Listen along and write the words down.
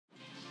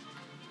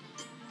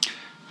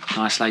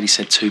Nice lady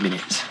said 2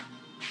 minutes.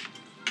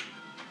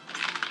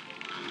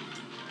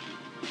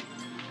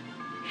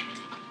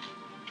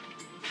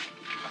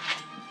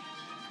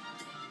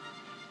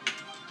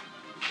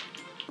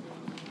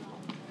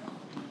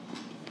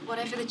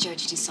 Whatever the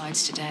judge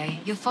decides today,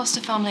 your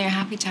foster family are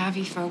happy to have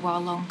you for a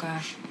while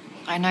longer.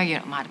 I know you're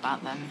not mad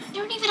about them.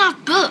 You don't even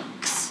have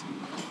books.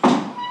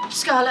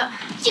 Scarlett.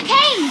 You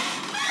came.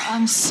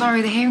 I'm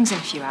sorry, the hearing's in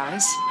a few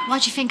hours. Why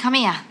do you think I'm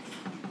here?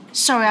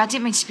 Sorry, I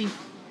didn't mean to be...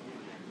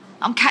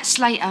 I'm Kat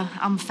Slater.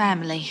 I'm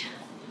family.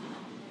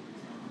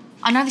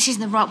 I know this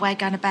isn't the right way of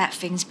going about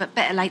things, but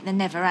better late than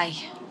never, eh?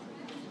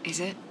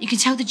 Is it? You can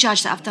tell the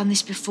judge that I've done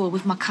this before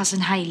with my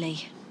cousin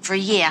Hayley. For a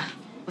year,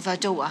 with her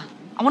daughter.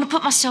 I want to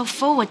put myself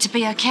forward to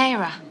be her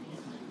carer.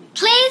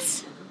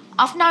 Please?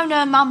 I've known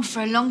her mum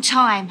for a long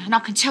time, and I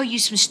can tell you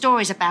some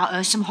stories about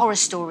her, some horror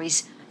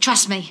stories.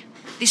 Trust me,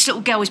 this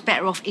little girl is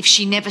better off if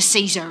she never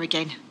sees her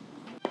again.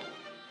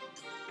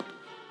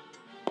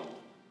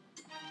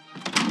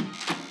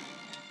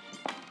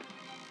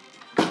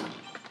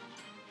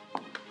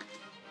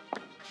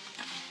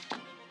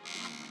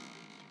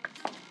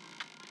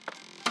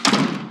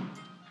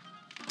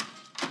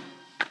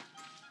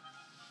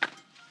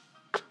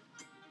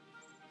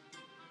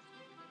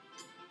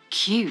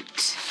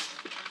 Cute.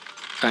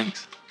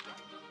 Thanks.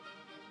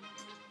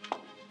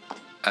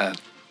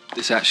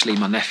 It's actually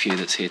my nephew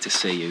that's here to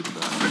see you,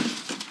 but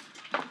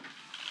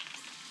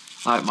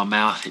I open my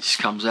mouth, it just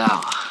comes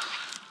out.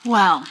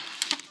 Well,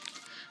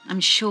 I'm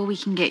sure we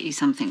can get you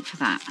something for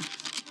that.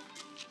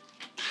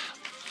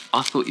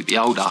 I thought you'd be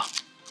older,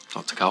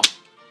 Dr. Cole.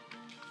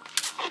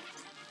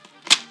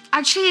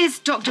 Actually, it's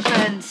Dr.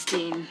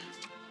 Bernstein.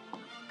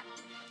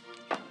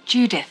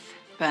 Judith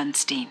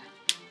Bernstein.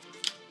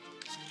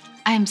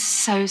 I am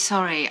so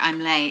sorry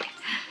I'm late.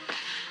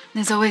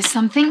 There's always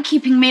something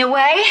keeping me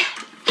away.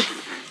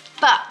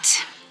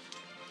 But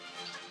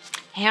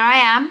here I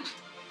am.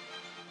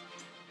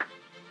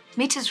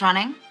 Meter's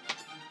running.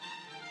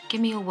 Give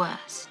me your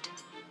worst.